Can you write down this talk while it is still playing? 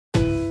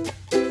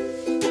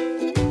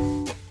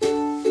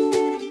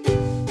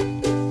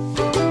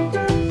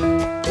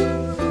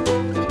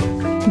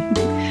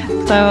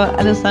So,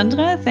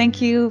 Alessandra,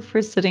 thank you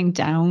for sitting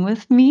down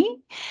with me.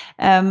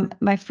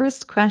 My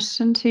first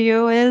question to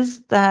you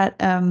is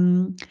that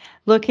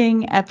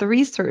looking at the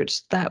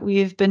research that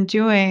we've been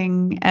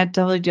doing at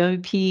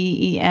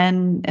WWP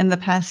EN in the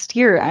past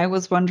year, I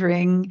was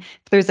wondering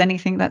if there's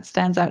anything that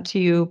stands out to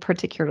you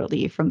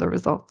particularly from the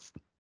results.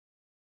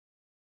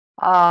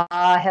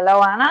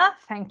 Hello, Anna.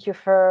 Thank you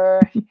for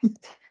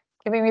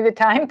giving me the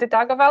time to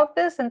talk about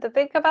this and to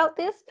think about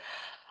this.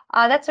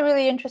 That's a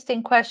really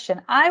interesting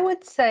question. I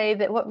would say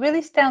that what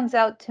really stands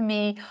out to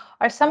me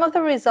are some of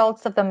the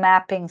results of the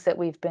mappings that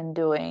we've been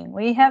doing.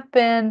 We have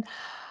been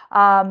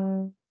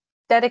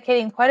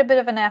dedicating quite a bit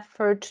of an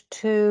effort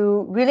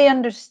to really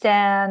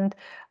understand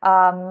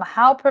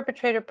how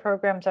perpetrator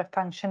programs are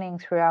functioning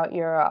throughout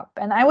Europe.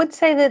 And I would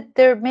say that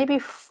there may be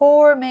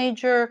four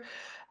major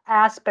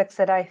aspects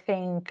that I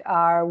think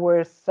are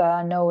worth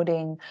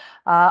noting.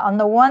 On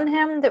the one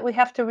hand, that we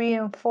have to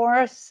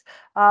reinforce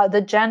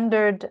the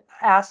gendered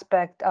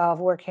aspect of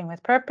working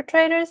with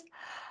perpetrators.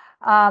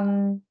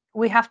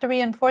 We have to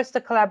reinforce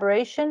the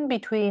collaboration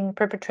between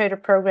perpetrator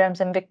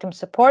programs and victim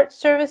support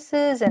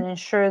services and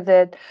ensure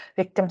that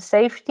victim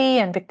safety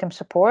and victim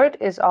support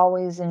is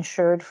always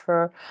ensured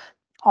for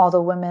all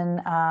the women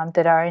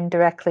that are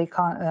indirectly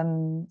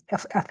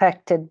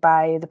affected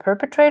by the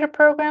perpetrator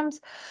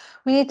programs.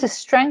 We need to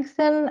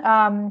strengthen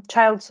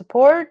child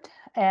support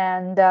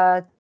and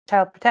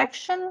child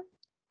protection.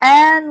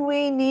 And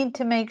we need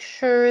to make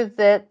sure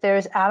that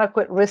there's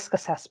adequate risk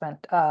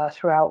assessment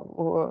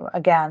throughout,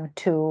 again,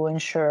 to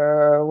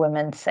ensure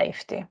women's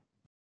safety.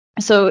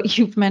 So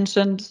you've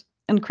mentioned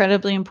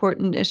incredibly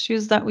important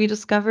issues that we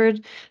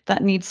discovered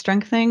that need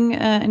strengthening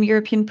in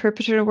European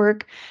perpetrator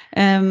work.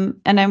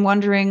 And I'm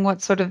wondering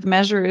what sort of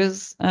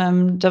measures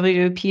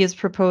WWP is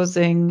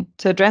proposing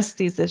to address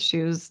these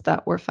issues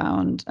that were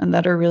found and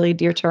that are really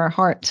dear to our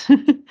heart.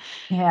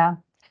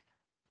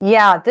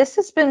 Yeah, this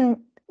has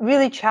been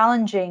really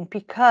challenging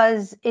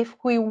because if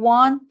we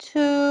want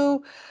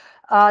to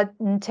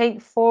take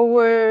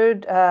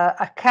forward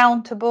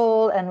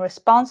accountable and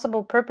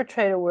responsible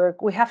perpetrator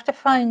work, we have to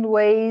find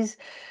ways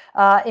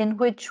in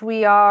which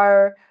we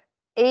are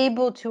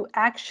able to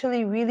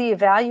actually really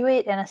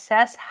evaluate and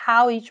assess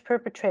how each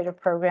perpetrator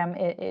program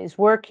is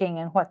working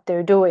and what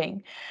they're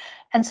doing.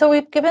 And so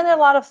we've given a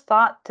lot of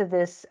thought to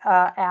this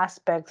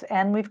aspect,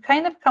 and we've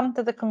kind of come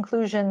to the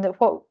conclusion that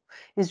what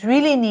is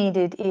really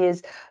needed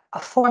is a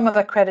form of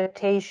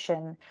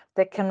accreditation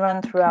that can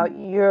run throughout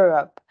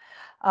Europe.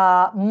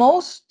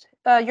 Most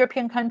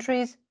European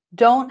countries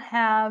don't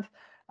have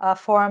a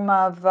form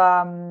of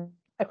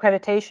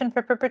accreditation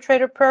for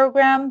perpetrator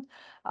program.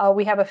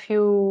 We have a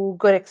few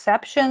good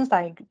exceptions,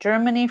 like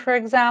Germany, for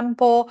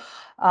example,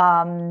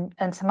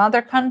 and some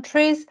other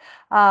countries.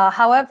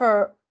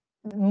 However,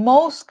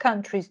 most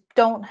countries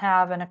don't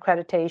have an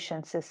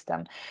accreditation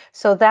system.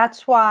 So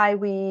that's why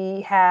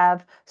we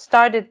have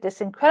started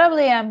this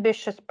incredibly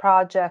ambitious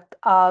project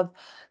of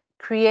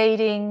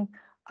creating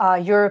a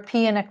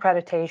European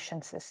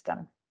accreditation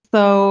system.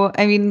 So,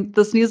 I mean,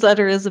 this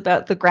newsletter is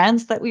about the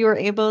grants that we were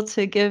able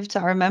to give to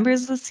our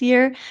members this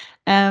year.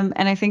 And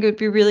I think it would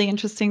be really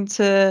interesting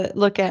to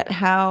look at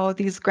how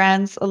these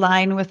grants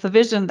align with the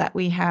vision that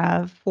we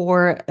have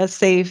for a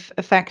safe,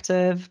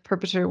 effective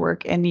perpetrator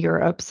work in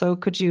Europe. So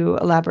could you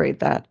elaborate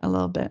that a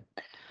little bit?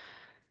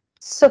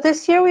 So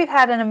this year we've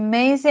had an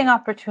amazing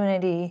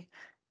opportunity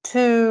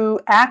to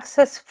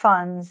access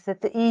funds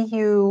that the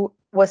EU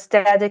was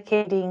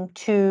dedicating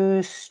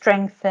to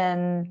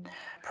strengthen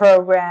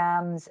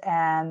programs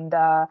and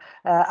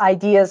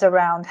ideas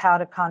around how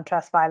to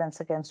contrast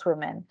violence against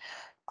women.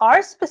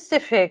 Our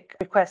specific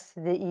request to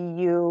the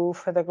EU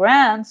for the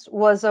grants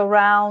was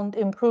around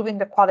improving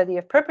the quality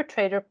of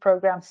perpetrator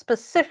programs,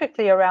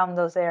 specifically around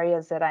those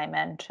areas that I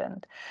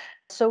mentioned.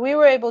 So we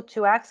were able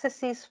to access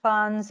these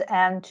funds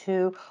and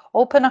to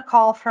open a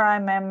call for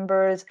our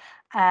members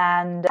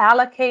and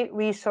allocate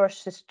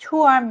resources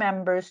to our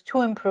members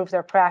to improve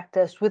their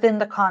practice within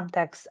the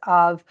context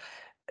of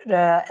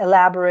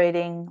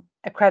elaborating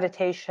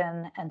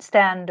accreditation and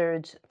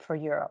standards for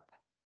Europe.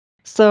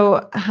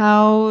 So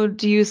how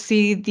do you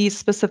see these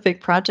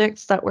specific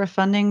projects that we're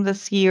funding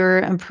this year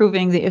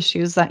improving the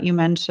issues that you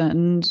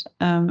mentioned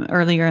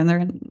earlier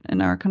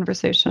in our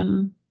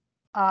conversation?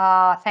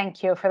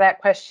 Thank you for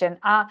that question.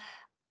 I'm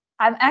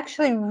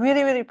actually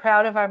really, really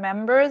proud of our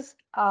members.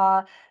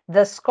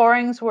 The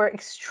scorings were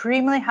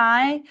extremely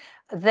high.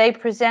 They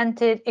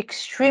presented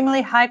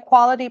extremely high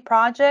quality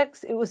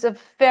projects. It was a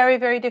very,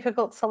 very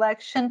difficult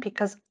selection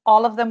because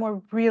all of them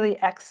were really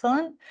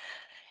excellent.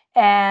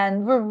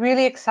 And we're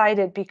really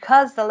excited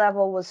because the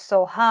level was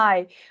so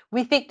high.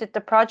 We think that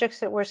the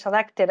projects that were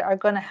selected are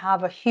going to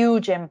have a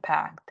huge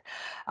impact.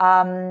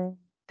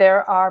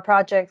 There are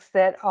projects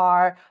that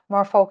are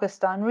more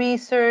focused on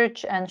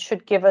research and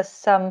should give us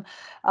some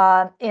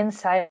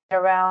insight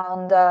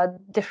around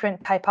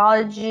different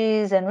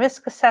typologies and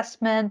risk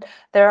assessment.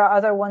 There are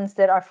other ones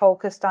that are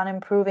focused on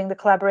improving the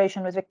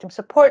collaboration with victim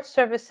support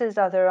services,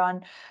 other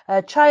on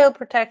child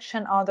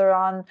protection, other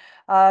on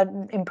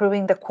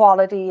improving the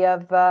quality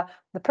of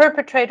the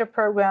perpetrator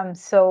program.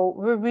 So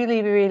we're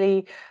really,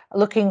 really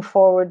looking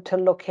forward to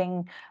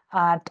looking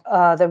at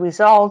the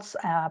results,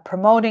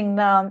 promoting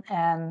them,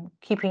 and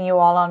keeping you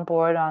all on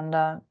board on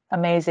the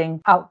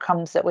amazing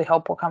outcomes that we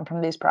hope will come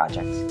from these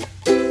projects.